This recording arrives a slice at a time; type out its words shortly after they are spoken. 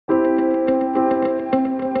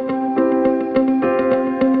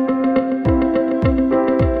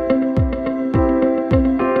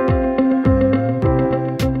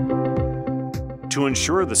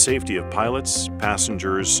ensure the safety of pilots,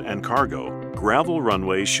 passengers, and cargo, gravel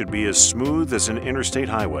runways should be as smooth as an interstate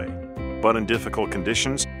highway. But in difficult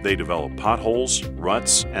conditions, they develop potholes,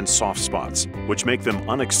 ruts, and soft spots, which make them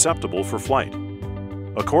unacceptable for flight.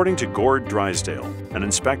 According to Gord Drysdale, an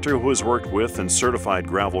inspector who has worked with and certified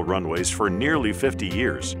gravel runways for nearly 50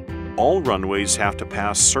 years, all runways have to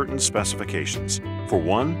pass certain specifications. For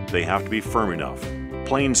one, they have to be firm enough.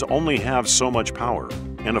 Planes only have so much power,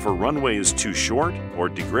 and if a runway is too short or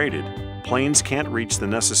degraded, planes can't reach the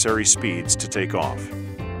necessary speeds to take off.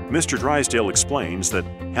 Mr. Drysdale explains that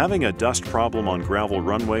having a dust problem on gravel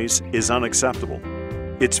runways is unacceptable.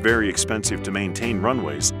 It's very expensive to maintain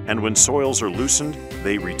runways, and when soils are loosened,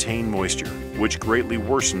 they retain moisture, which greatly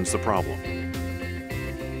worsens the problem.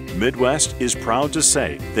 Midwest is proud to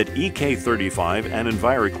say that EK35 and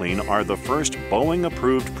EnviroClean are the first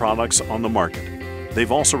Boeing-approved products on the market.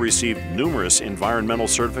 They've also received numerous environmental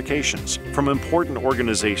certifications from important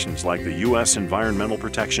organizations like the U.S. Environmental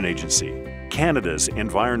Protection Agency, Canada's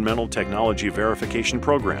Environmental Technology Verification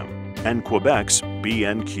Program, and Quebec's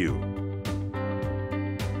BNQ.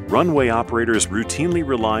 Runway operators routinely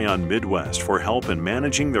rely on Midwest for help in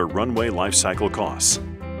managing their runway lifecycle costs.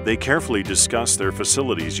 They carefully discuss their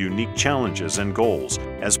facility's unique challenges and goals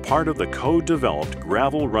as part of the co-developed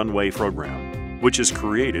Gravel Runway program, which is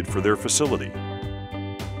created for their facility.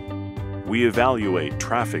 We evaluate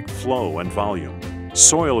traffic flow and volume,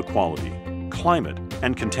 soil quality, climate,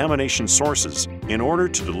 and contamination sources in order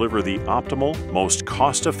to deliver the optimal, most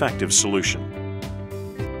cost-effective solution.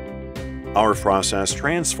 Our process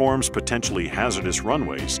transforms potentially hazardous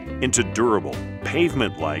runways into durable,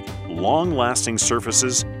 pavement-like, long-lasting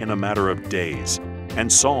surfaces in a matter of days and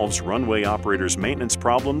solves runway operators' maintenance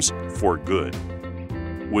problems for good.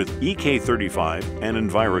 With EK35 and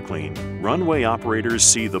EnviroClean, runway operators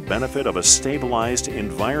see the benefit of a stabilized,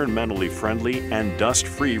 environmentally friendly, and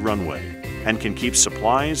dust-free runway and can keep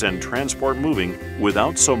supplies and transport moving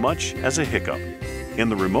without so much as a hiccup. In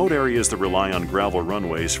the remote areas that rely on gravel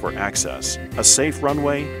runways for access, a safe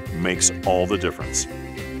runway makes all the difference.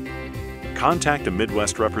 Contact a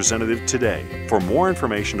Midwest representative today for more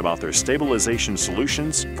information about their stabilization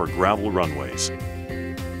solutions for gravel runways.